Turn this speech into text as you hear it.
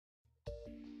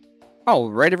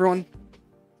Alright everyone,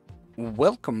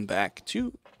 welcome back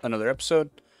to another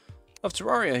episode of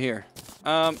Terraria here.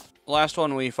 Last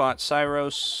one we fought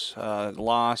Cyros,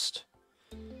 lost,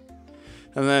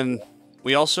 and then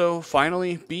we also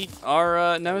finally beat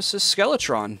our nemesis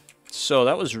Skeletron, so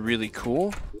that was really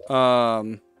cool.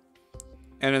 And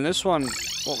in this one,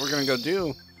 what we're gonna go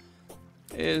do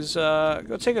is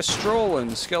go take a stroll in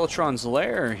Skeletron's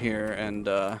lair here and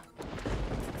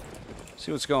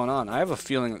see what's going on. I have a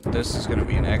feeling that this is going to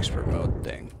be an expert mode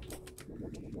thing.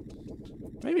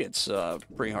 Maybe it's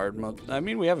pretty hard mode. I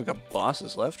mean, we have a couple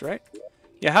bosses left, right?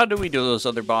 Yeah, how do we do those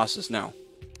other bosses now?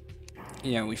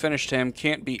 Yeah, we finished him.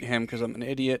 Can't beat him because I'm an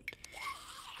idiot.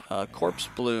 Corpse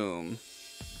Bloom.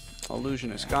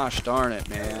 Illusionist. Gosh darn it,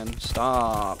 man.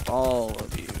 Stop, all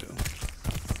of you.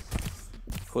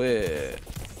 Quit.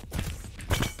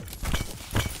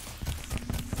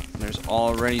 There's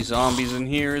already zombies in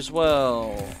here as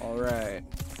well. Alright.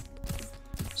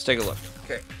 Let's take a look.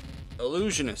 Okay.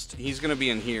 Illusionist. He's going to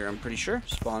be in here, I'm pretty sure.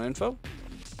 Spawn info.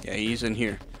 Yeah, he's in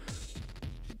here.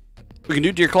 We can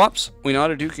do deer clops. We know how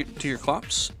to do deer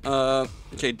clops.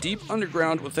 Okay, deep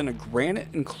underground within a granite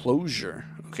enclosure.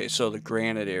 Okay, so the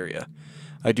granite area.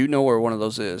 I do know where one of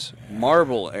those is.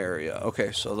 Marble area.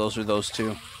 Okay, so those are those two.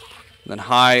 And then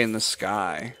high in the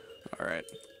sky. Alright.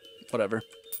 Whatever.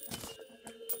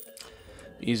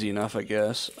 Easy enough, I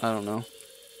guess. I don't know.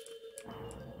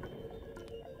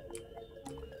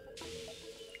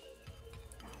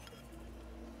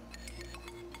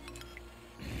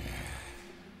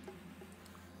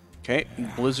 Okay,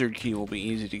 blizzard key will be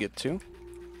easy to get to.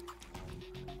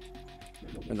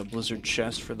 And the blizzard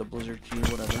chest for the blizzard key,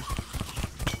 whatever.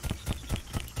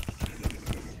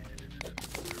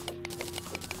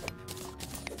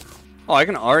 Oh, I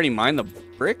can already mine the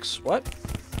bricks? What?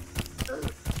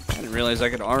 I didn't realize I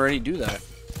could already do that.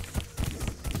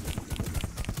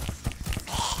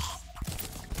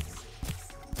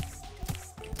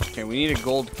 Okay, we need a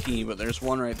gold key, but there's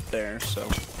one right there, so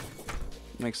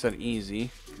makes that easy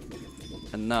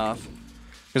enough.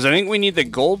 Because I think we need the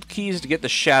gold keys to get the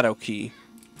shadow key,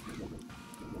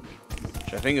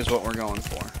 which I think is what we're going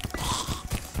for.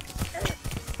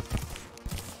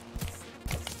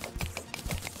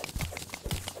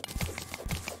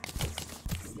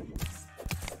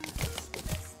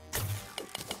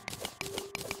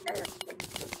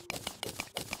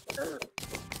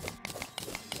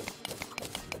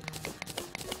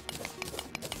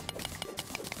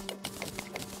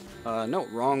 No,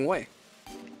 wrong way.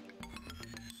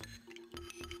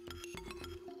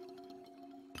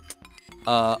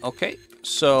 Okay.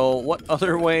 So, what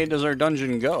other way does our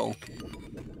dungeon go?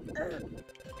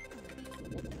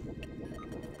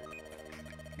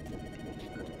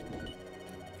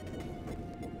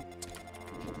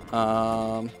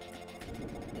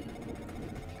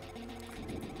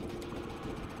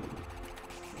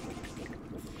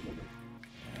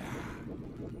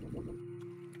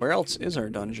 Where else is our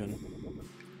dungeon?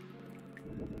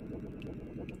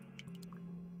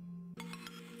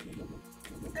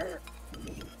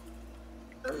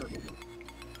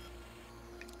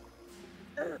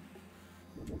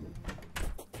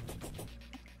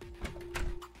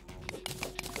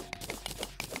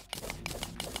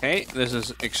 Okay, this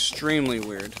is extremely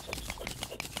weird.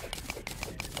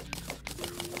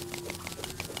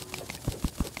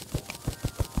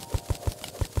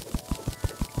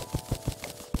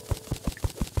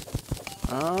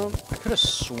 I could have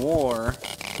swore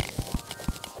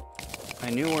I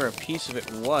knew where a piece of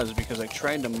it was because I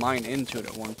tried to mine into it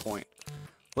at one point.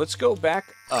 Let's go back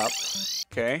up,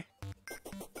 okay?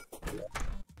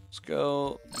 Let's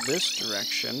go this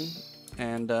direction,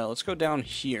 and let's go down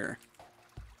here.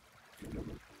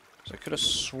 So I could have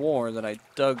swore that I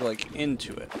dug, like,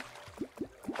 into it.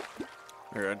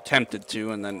 Or attempted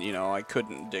to, and then, you know, I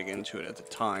couldn't dig into it at the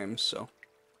time, so...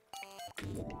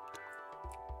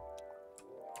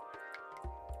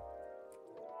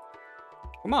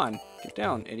 Come on, get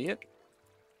down, idiot.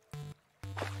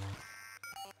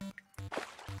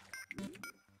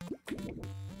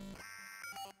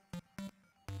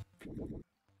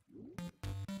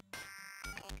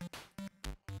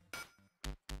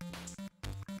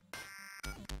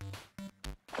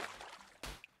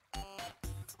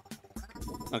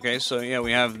 Okay, so yeah,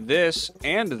 we have this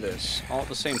and this all at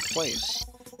the same place.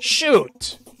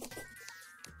 Shoot!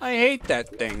 I hate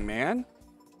that thing, man.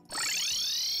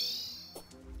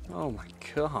 Oh my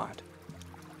god.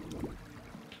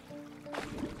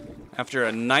 After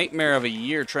a nightmare of a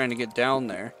year trying to get down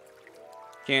there,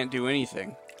 can't do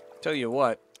anything. Tell you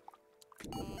what.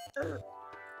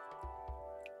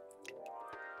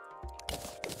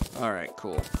 Alright,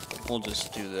 cool. We'll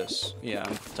just do this. Yeah,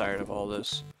 I'm tired of all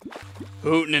this.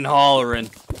 Hooting and hollering.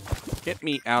 Get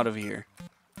me out of here.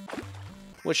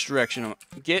 Which direction am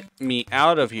I? Get me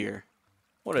out of here.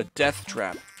 What a death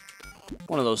trap.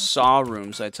 One of those saw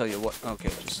rooms, I tell you what. Okay,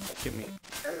 just get me.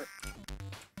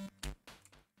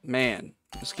 Man,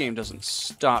 this game doesn't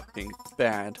stop being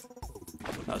bad.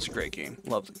 Oh, it's a great game.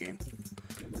 Love the game.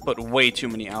 Put way too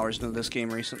many hours into this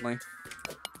game recently.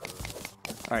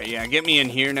 Alright, yeah, get me in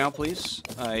here now, please.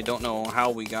 I don't know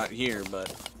how we got here, but...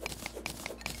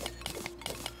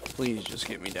 please just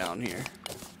get me down here.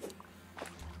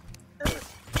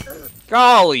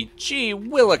 Golly gee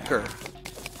williker!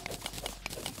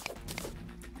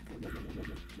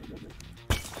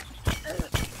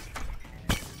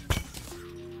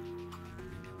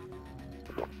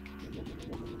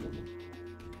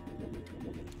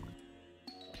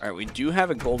 Alright, we do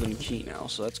have a golden key now,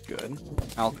 so that's good.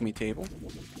 Alchemy table.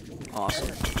 Awesome.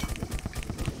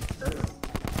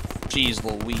 Jeez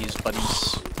Louise,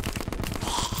 buddies.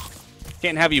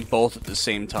 Can't have you both at the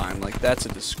same time. Like, that's a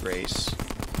disgrace.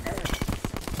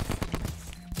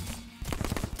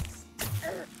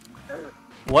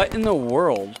 What in the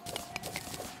world?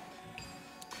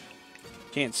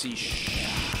 Can't see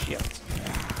shit.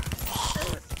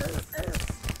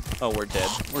 Oh, we're dead.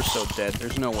 We're so dead.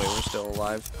 There's no way we're still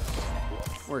alive.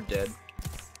 We're dead.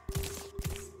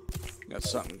 Got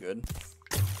something good.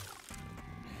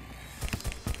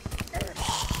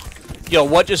 Yo,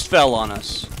 what just fell on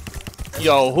us?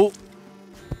 Yo, who?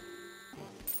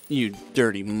 You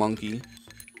dirty monkey.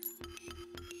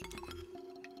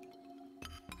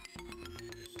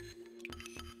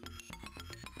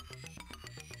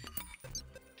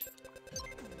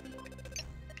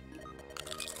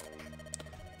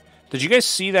 Did you guys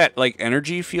see that, like,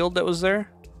 energy field that was there?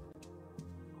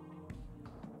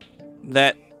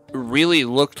 That really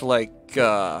looked like,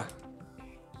 hey,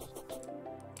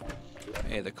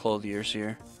 the clothier's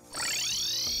here.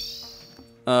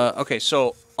 Okay,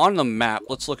 so, on the map,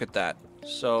 let's look at that.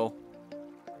 So...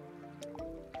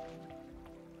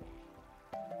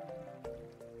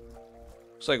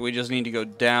 looks like we just need to go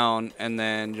down, and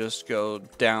then just go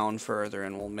down further,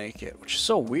 and we'll make it. Which is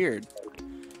so weird.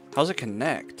 How's it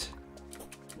connect?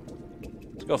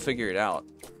 Let's go figure it out.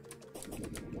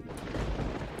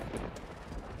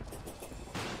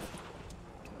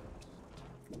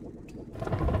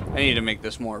 I need to make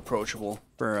this more approachable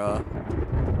for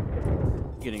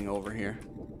getting over here.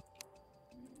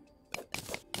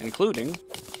 Including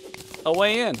a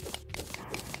way in.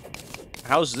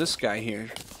 How's this guy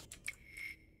here?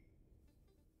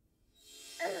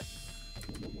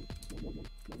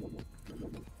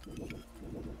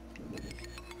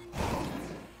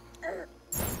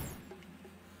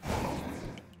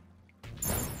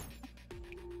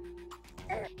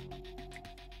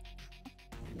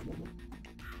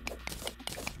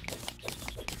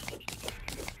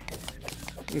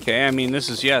 Okay, I mean, this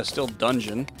is, yeah, still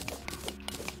dungeon.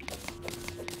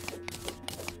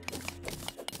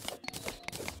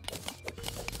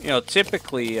 You know,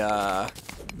 typically,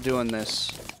 doing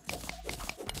this,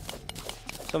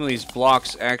 some of these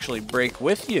blocks actually break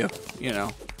with you, you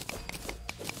know.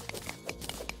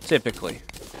 Typically.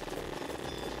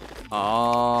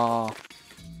 Oh.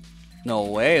 No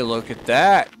way, look at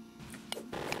that.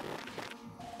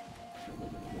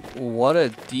 What a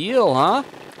deal, huh?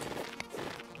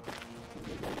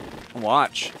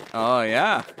 Watch. Oh,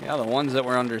 yeah. Yeah, the ones that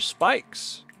were under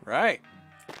spikes. Right.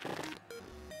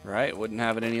 Right, wouldn't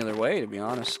have it any other way, to be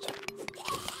honest.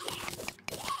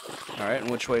 Alright,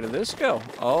 and which way did this go?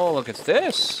 Oh, look at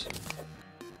this.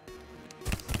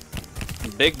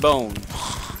 Big bone.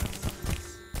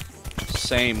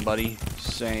 Same, buddy.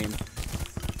 Same.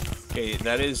 Okay,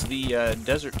 that is the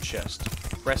desert chest.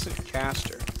 Crescent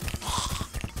caster.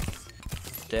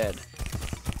 Dead.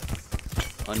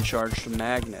 Uncharged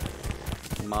magnet.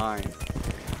 Mine.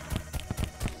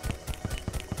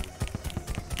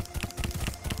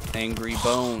 Angry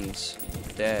bones.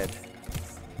 Dead.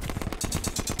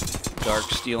 Dark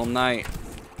steel knight.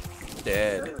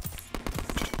 Dead.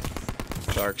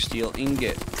 Dark steel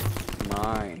ingot.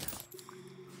 Mine.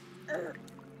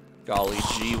 Golly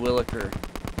gee williker.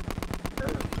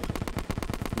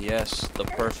 Yes, the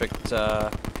perfect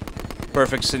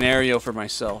perfect scenario for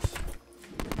myself.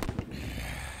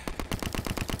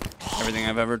 Everything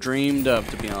I've ever dreamed of,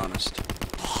 to be honest.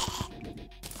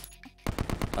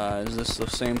 Is this the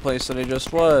same place that I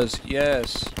just was?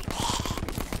 Yes.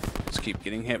 Let's keep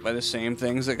getting hit by the same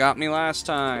things that got me last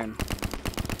time.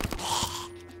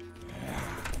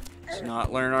 Let's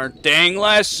not learn our dang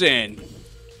lesson.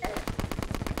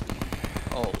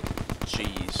 Oh,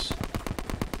 jeez.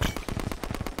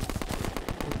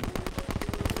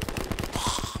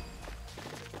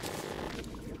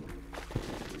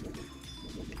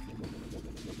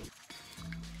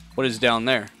 What is down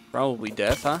there? Probably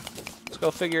death, huh? Let's go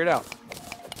figure it out.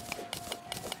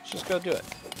 Let's just go do it.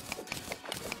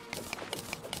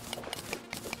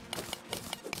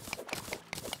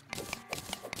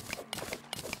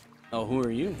 Oh, who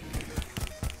are you?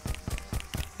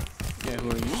 Yeah, who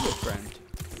are you, good friend?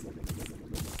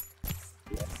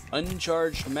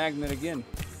 Uncharged magnet again.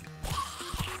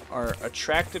 Are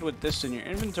attracted with this in your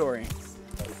inventory.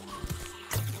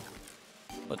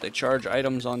 But they charge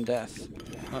items on death.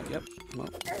 Oh, yep. Well,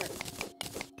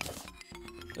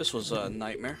 this was a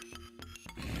nightmare.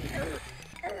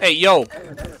 Hey, yo!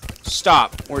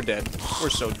 Stop. We're dead. We're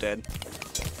so dead.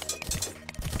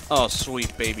 Oh,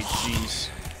 sweet baby. Jeez.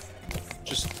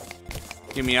 Just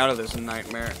get me out of this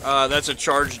nightmare. That's a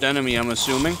charged enemy, I'm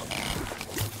assuming.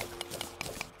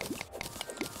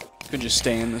 Could just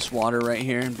stay in this water right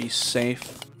here and be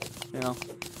safe. You know,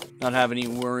 not have any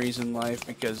worries in life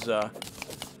because,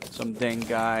 some dang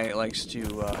guy likes to,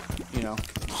 you know,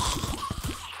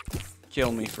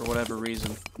 kill me for whatever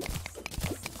reason.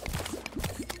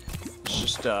 It's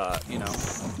just, you know,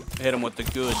 hit him with the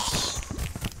goods.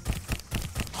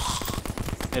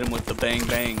 Hit him with the bang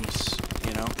bangs,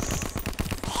 you know.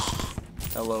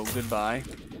 Hello, goodbye.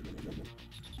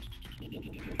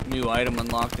 New item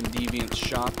unlocked in Deviant's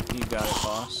shop. You got it,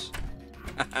 boss.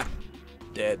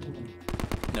 Dead.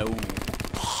 No.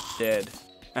 Dead.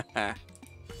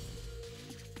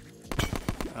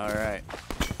 Alright.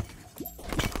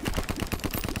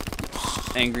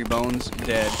 Angry Bones,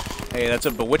 dead. Hey, that's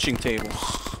a bewitching table.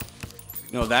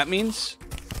 You know what that means?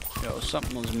 Yo,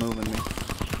 something was moving me.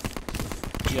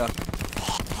 Yuck.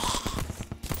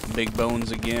 Big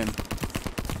Bones again.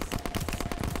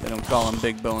 They don't call him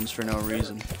Big Bones for no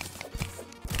reason.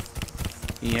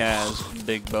 He has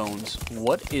big bones.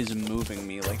 What is moving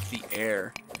me like the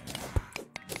air?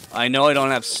 I know I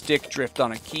don't have stick drift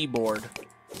on a keyboard.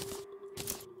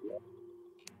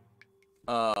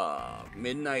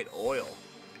 Midnight oil.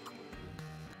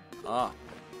 Ah.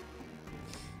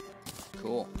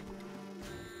 Cool.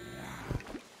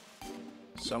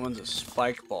 Summons a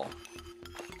spike ball.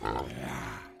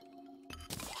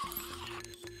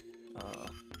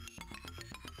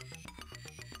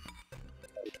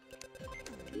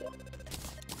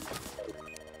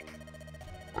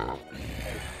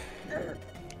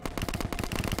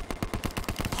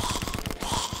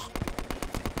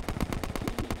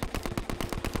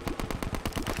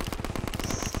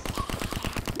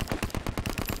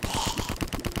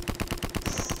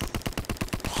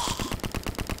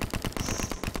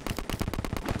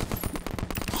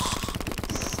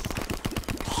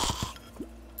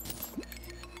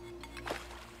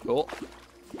 Cool.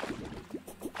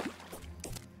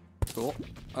 Cool.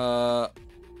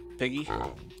 Piggy. I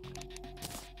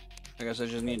guess I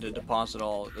just need to deposit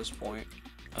all at this point.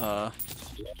 I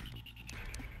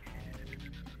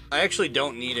actually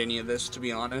don't need any of this, to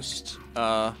be honest.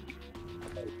 Yeah,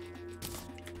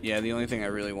 the only thing I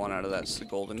really want out of that's the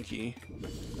golden key.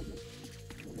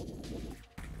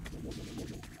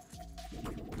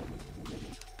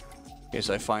 In case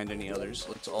I find any others,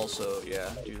 let's also, yeah,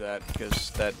 do that, because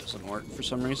that doesn't work for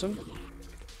some reason.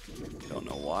 Don't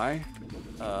know why.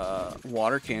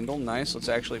 Water candle, nice, let's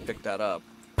actually pick that up.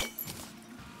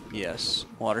 Yes,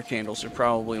 water candles are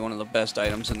probably one of the best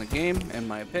items in the game, in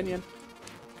my opinion.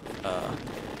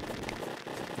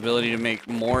 Ability to make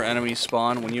more enemies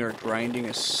spawn when you are grinding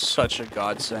is such a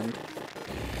godsend.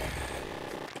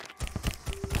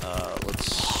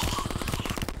 Let's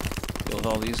deal with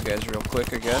all these guys real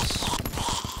quick, I guess.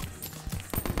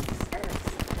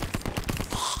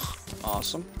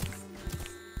 Awesome.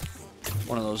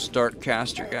 One of those dark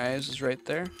caster guys is right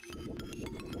there.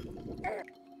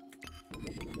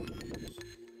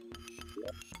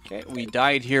 Okay, we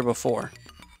died here before.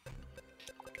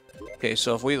 Okay,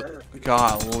 so if we...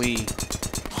 Golly.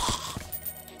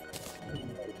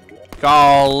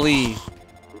 Golly.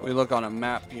 We look on a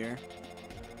map here.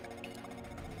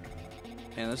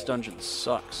 Man, this dungeon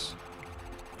sucks.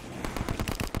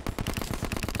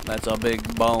 That's a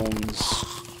big bones.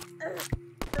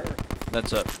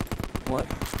 That's a... What?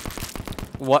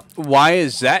 What? Why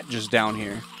is that just down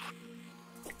here?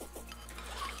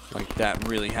 Like, that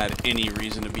really had any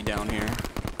reason to be down here.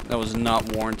 That was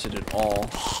not warranted at all.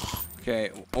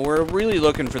 Okay, we're really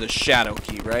looking for the shadow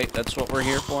key, right? That's what we're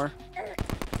here for?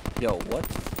 Yo, what?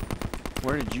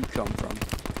 Where did you come from?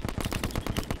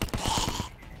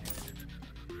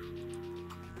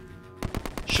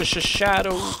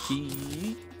 Shadow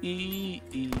key.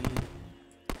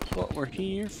 What we're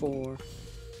here for.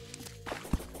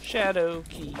 Shadow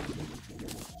key.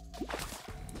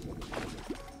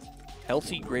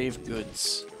 Healthy grave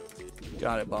goods.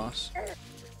 Got it, boss.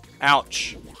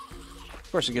 Ouch.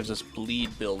 Of course, it gives us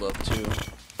bleed buildup too.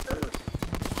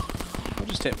 Oh,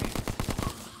 just hit me.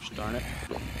 Gosh darn it.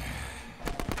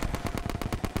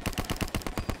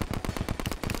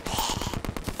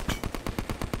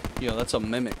 Yo, that's a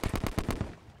mimic.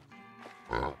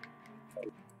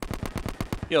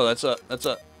 Yo, that's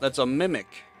a mimic.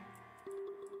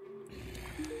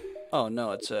 Oh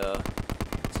no, it's a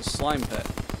slime pet.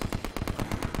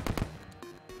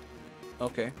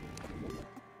 Okay.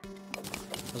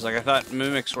 I was like, I thought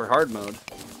mimics were hard mode.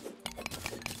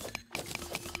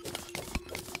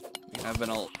 I mean, I've been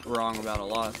wrong about a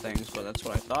lot of things, but that's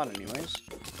what I thought anyways.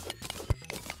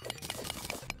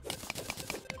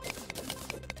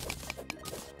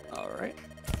 Alright.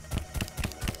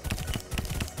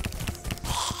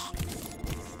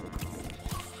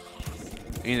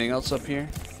 Anything else up here?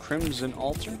 Crimson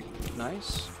Altar.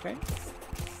 Nice. Okay.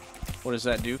 What does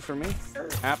that do for me?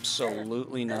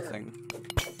 Absolutely nothing.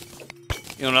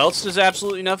 You know what else does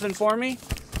absolutely nothing for me?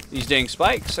 These dang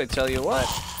spikes, I tell you what.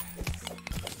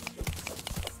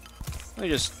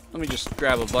 Let me just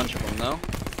grab a bunch of them though.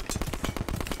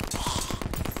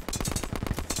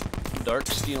 Dark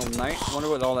steel knight. Wonder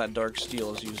what all that dark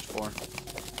steel is used for.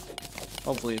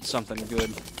 Hopefully it's something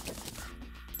good.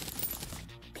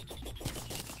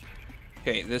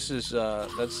 Okay, this is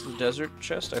that's the desert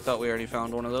chest. I thought we already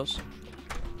found one of those.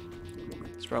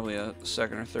 It's probably a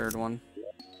second or third one.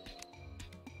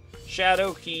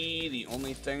 Shadow key, the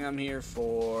only thing I'm here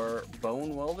for.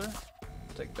 Bone welder?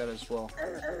 I'll take that as well.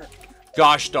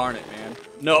 Gosh darn it, man.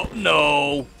 No,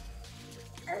 no!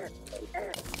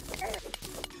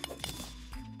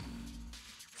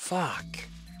 Fuck.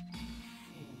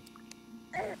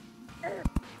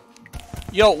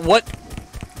 Yo, what?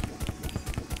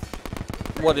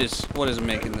 What is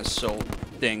making this so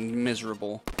dang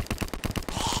miserable?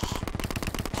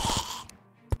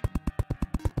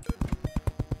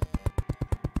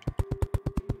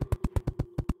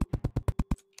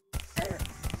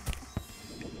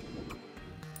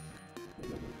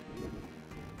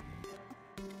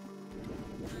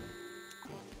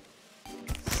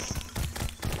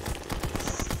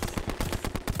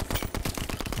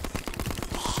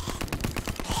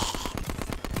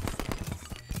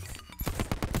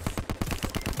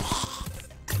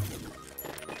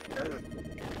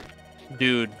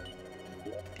 Dude.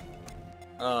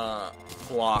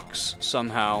 Blocks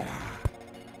somehow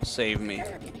save me.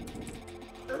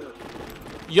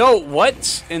 Yo,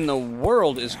 what in the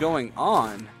world is going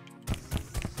on?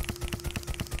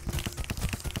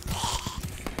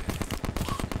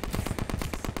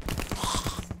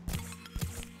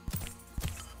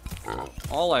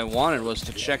 All I wanted was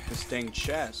to check this dang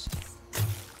chest.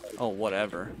 Oh,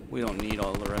 whatever. We don't need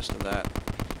all the rest of that.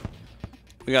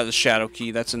 We got the shadow key.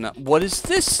 That's enough. What is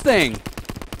this thing?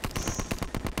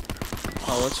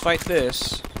 Oh, let's fight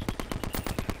this.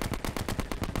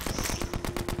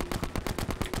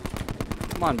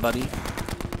 Come on, buddy.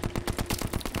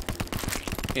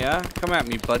 Yeah, come at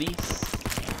me, buddy.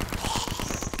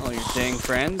 Oh, your dang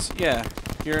friends? Yeah,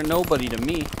 you're a nobody to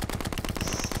me.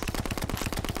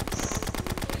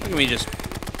 Look at me just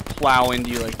plow into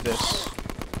you like this.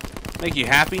 Make you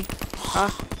happy?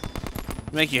 Huh?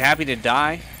 Make you happy to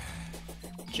die?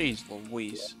 Jeez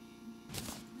Louise.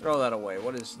 Throw that away.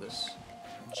 What is this?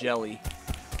 Jelly.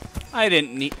 I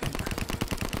don't need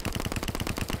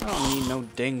no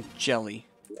dang jelly.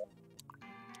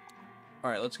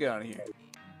 Alright, let's get out of here.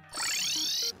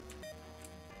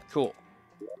 Cool.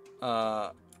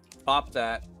 Pop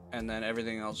that, and then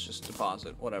everything else just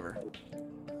deposit. Whatever.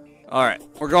 Alright,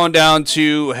 we're going down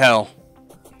to hell.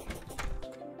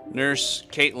 Nurse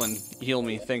Caitlin, heal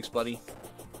me. Thanks, buddy.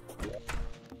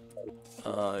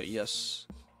 Yes.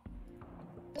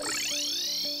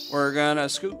 We're gonna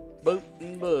scoot, boat,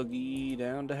 and boogie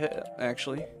down to hell.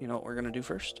 Actually, you know what we're gonna do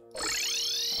first?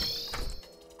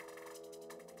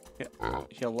 Yeah.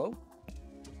 Hello?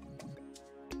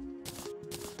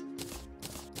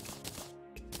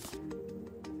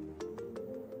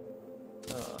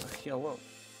 Hello.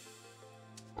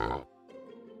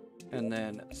 And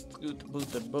then scoot,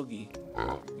 boot, and boogie.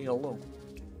 Hello.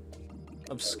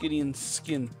 Obsidian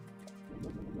skin.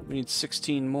 We need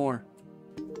 16 more.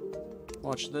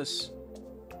 Watch this.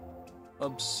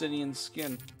 Obsidian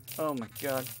skin. Oh my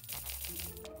god.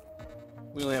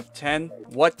 We only have 10?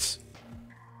 What?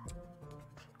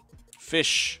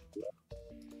 Fish.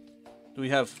 Do we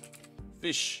have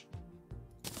fish?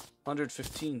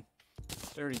 115.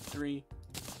 33.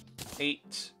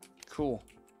 8. Cool.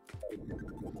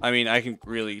 I mean, I can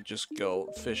really just go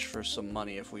fish for some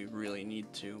money if we really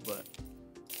need to, but...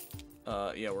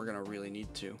 yeah, we're gonna really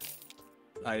need to.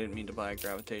 I didn't mean to buy a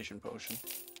gravitation potion.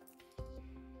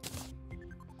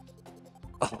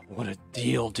 Oh, what a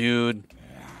deal, dude.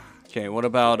 Okay, what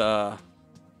about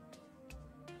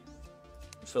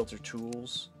filter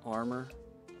tools, armor,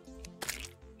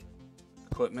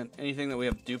 equipment, anything that we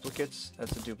have duplicates?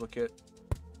 That's a duplicate.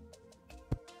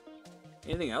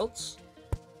 Anything else?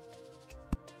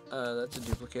 That's a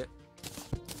duplicate.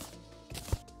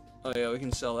 Oh yeah, we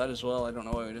can sell that as well. I don't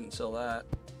know why we didn't sell that.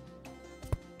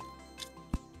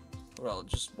 Well,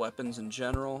 just weapons in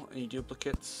general. Any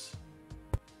duplicates?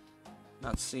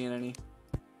 Not seeing any.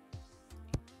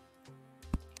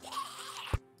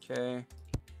 Okay.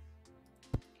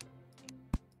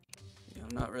 Yeah,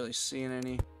 I'm not really seeing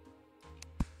any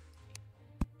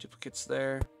duplicates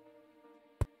there.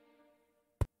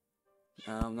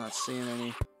 No, I'm not seeing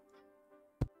any.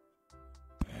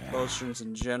 Potions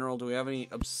in general. Do we have any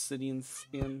obsidian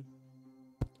skin?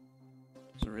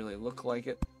 Doesn't really look like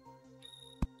it.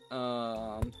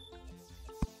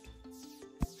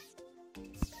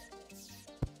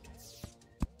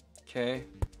 Okay.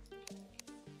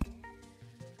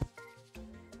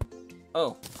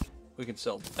 Oh, we can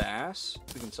sell bass.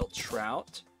 We can sell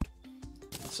trout.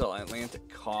 We can sell Atlantic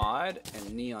cod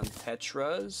and neon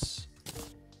tetras.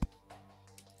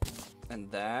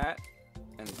 And that.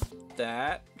 And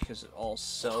that, because it all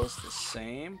sells the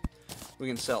same. We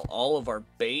can sell all of our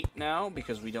bait now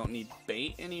because we don't need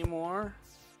bait anymore.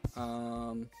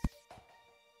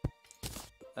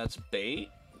 That's bait.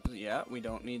 Yeah, we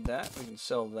don't need that. We can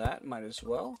sell that. Might as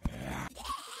well.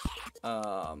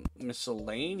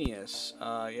 Miscellaneous.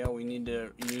 Yeah, we need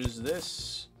to use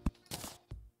this.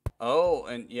 Oh,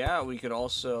 and yeah, we could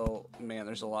also... Man,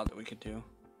 there's a lot that we could do.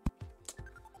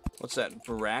 What's that?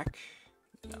 Brack?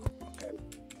 No. Okay.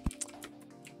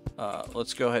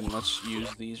 Let's go ahead and let's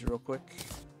use these real quick.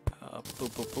 Boop,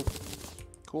 boop, boop.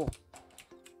 Cool.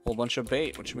 Whole bunch of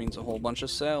bait, which means a whole bunch of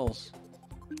cells.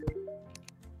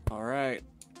 Alright.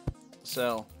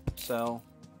 Sell. Sell.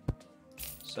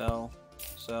 Sell.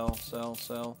 Sell. Sell.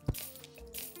 Sell.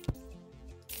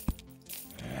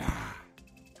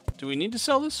 Do we need to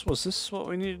sell this? Was this what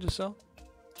we needed to sell?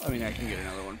 I mean, I can get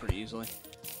another one pretty easily.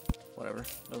 Whatever.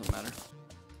 Doesn't matter.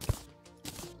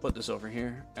 Put this over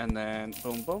here, and then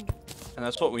boom, boom. And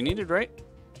that's what we needed, right?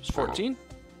 Just 14?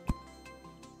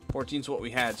 14's what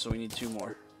we had, so we need 2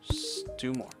 more. Just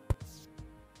 2 more.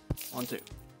 1, 2.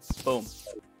 Boom.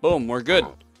 Boom, we're good.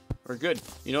 We're good.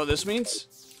 You know what this means?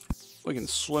 We can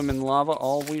swim in lava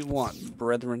all we want,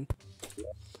 brethren.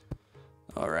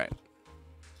 Alright.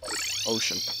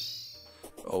 Ocean.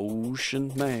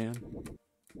 Ocean man.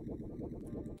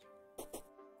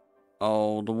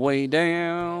 All the way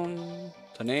down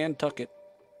to Nantucket.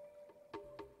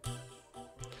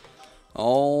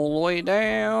 All the way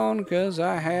down, 'cause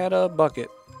I had a bucket.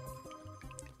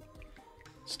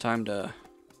 It's time to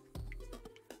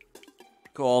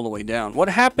go all the way down. What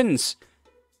happens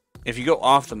if you go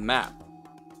off the map?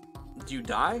 Do you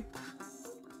die?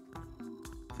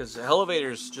 Because the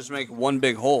elevators just make one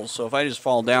big hole, so if I just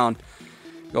fall down,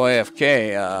 go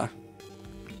AFK,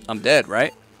 I'm dead,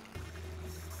 right?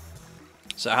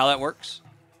 Is that how that works?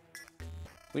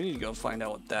 We need to go find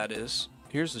out what that is.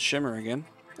 Here's the shimmer again.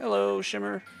 Hello,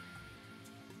 shimmer.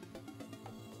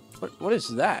 What is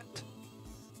that?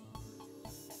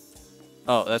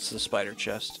 Oh, that's the spider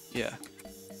chest. Yeah.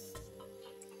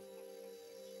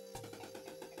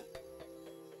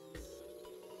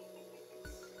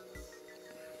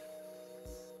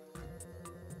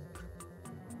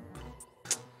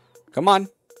 Come on.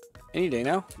 Any day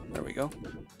now. There we go.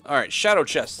 Alright, shadow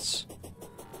chests.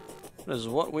 That is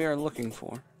what we are looking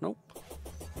for. Nope.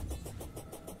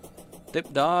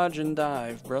 Dip, dodge, and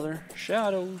dive, brother.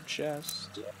 Shadow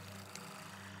chest.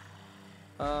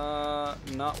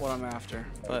 Not what I'm after,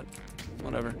 but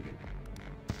whatever.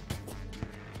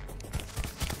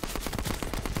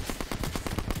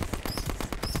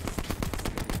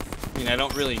 I mean, I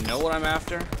don't really know what I'm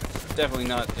after. Definitely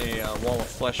not a wall of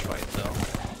flesh fight, though.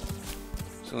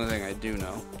 It's the only thing I do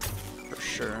know, for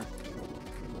sure.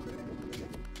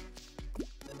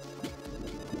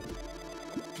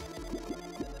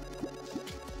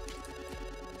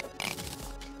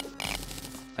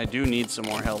 I do need some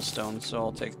more hellstone, so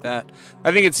I'll take that.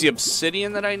 I think it's the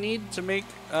obsidian that I need to make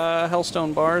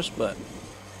hellstone bars, but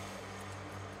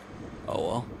oh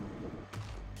well.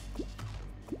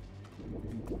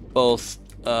 Both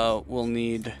will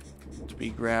need to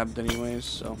be grabbed anyways,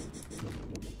 so.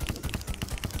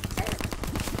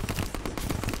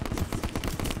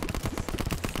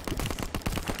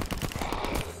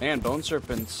 Man, bone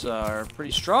serpents are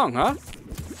pretty strong, huh?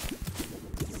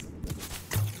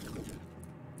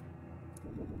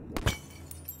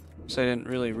 I didn't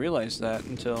really realize that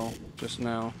until just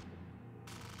now.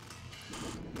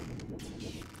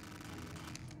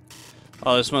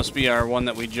 Oh, this must be our one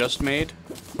that we just made.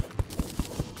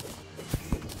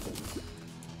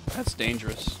 That's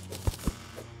dangerous.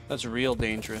 That's real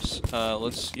dangerous.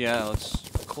 Let's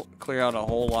clear out a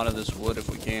whole lot of this wood if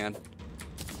we can.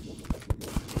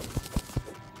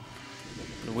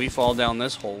 If we fall down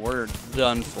this hole, we're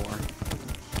done for.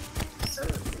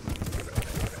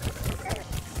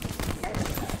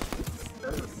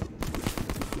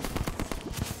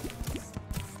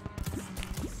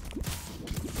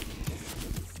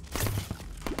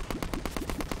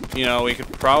 You know, we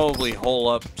could probably hole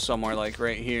up somewhere like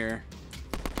right here.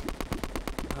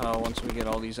 Once we get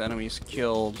all these enemies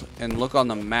killed. And look on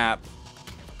the map.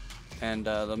 And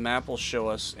the map will show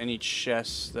us any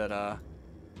chests that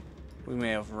we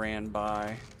may have ran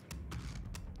by.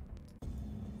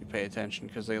 You pay attention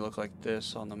because they look like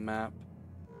this on the map.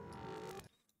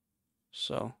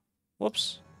 So,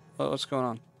 whoops. What's going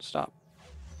on? Stop.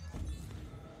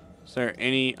 Is there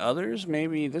any others?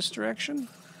 Maybe this direction?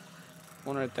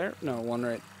 One right there? No, one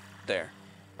right there.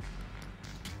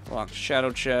 Locked shadow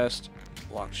chest.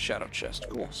 Locked shadow chest.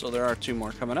 Cool. So there are 2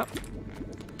 more coming up.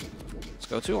 Let's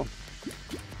go to them.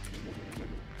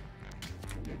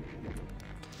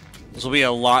 This will be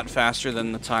a lot faster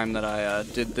than the time that I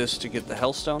did this to get the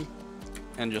Hellstone.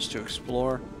 And just to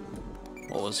explore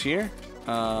what was here.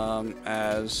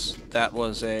 As that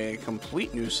was a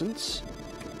complete nuisance.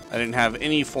 I didn't have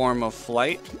any form of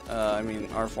flight. I mean,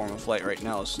 our form of flight right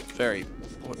now is very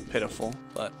pitiful,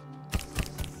 but...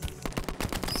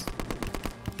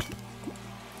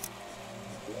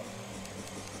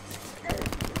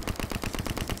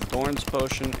 Thorns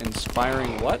potion,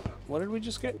 inspiring what? What did we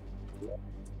just get?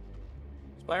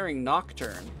 Inspiring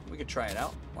Nocturne. We could try it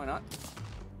out. Why not?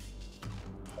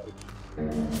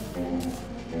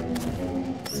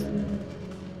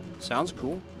 Sounds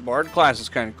cool. Bard class is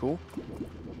kind of cool.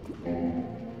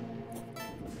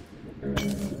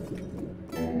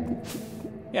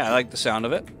 Yeah, I like the sound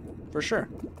of it, for sure.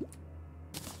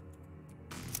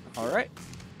 Alright.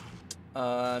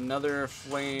 Another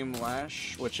Flame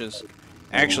Lash, which is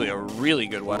actually a really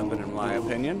good weapon in my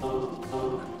opinion.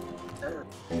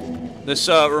 This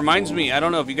reminds me, I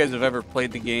don't know if you guys have ever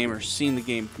played the game or seen the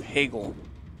game Peggle,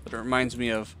 but it reminds me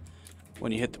of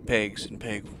when you hit the pegs in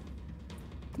Peggle.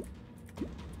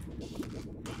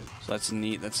 So that's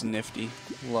neat, that's nifty.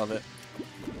 Love it.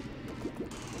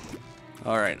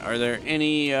 Alright, are there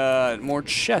any more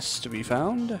chests to be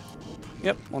found?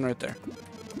 Yep, one right there.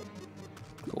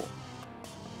 Cool.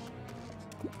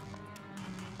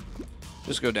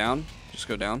 Just go down. Just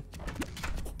go down.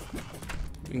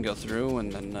 We can go through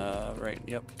and then, right,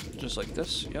 yep. Just like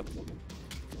this, yep.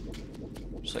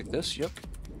 Just like this, yep.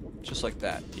 Just like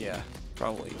that, yeah.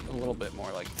 Probably a little bit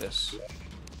more like this.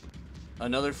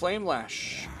 Another Flame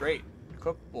Lash. Great.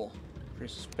 Cookable.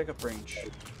 Increases pickup range.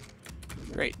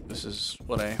 Great. This is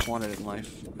what I wanted in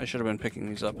life. I should have been picking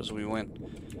these up as we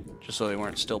went. Just so they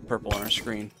weren't still purple on our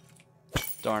screen.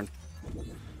 Darn.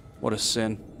 What a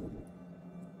sin.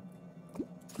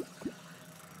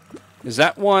 Is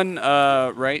that one,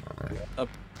 right up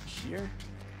here?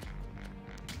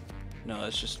 No,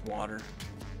 that's just water.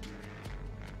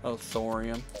 Oh,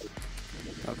 thorium.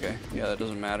 Okay, yeah, that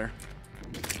doesn't matter.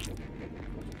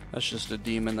 That's just a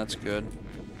demon, that's good.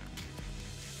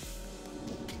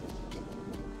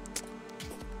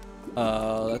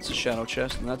 That's a shadow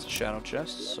chest, and that's a shadow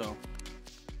chest, so...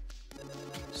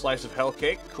 Slice of hell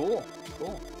cake, cool,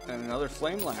 cool. And another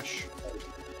Flame Lash.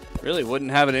 Really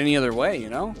wouldn't have it any other way, you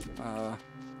know?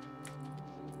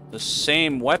 The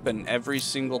same weapon every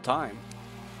single time.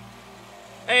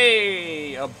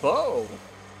 Hey, a bow!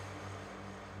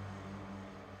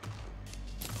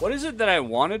 What is it that I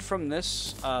wanted from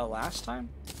this last time?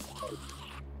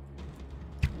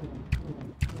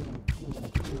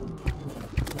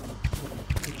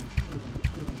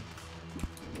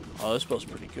 Oh, this bow's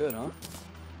pretty good, huh?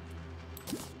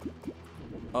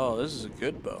 Oh, this is a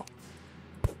good bow.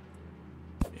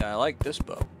 Yeah, I like this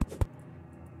bow.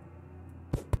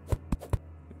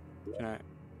 Can I...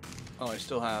 Oh, I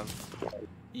still have...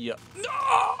 Yeah.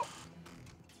 No!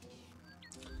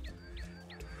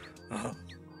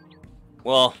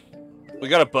 Well, we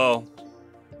got a bow.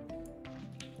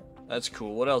 That's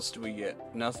cool. What else do we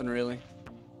get? Nothing really.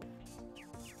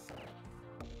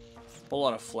 Whole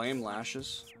lot of Flame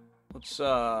Lashes. Let's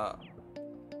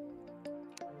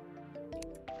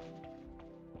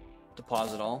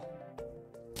deposit all.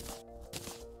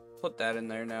 Put that in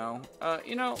there now.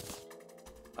 You know,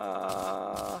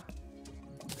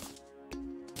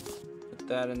 put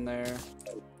that in there.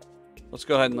 Let's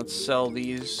go ahead and let's sell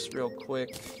these real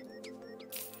quick.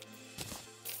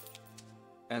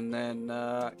 And then,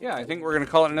 yeah, I think we're going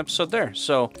to call it an episode there.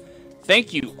 So,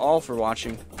 Thank you all for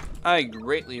watching. I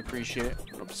greatly appreciate it.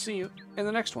 Hope to see you in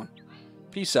the next one.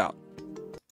 Peace out.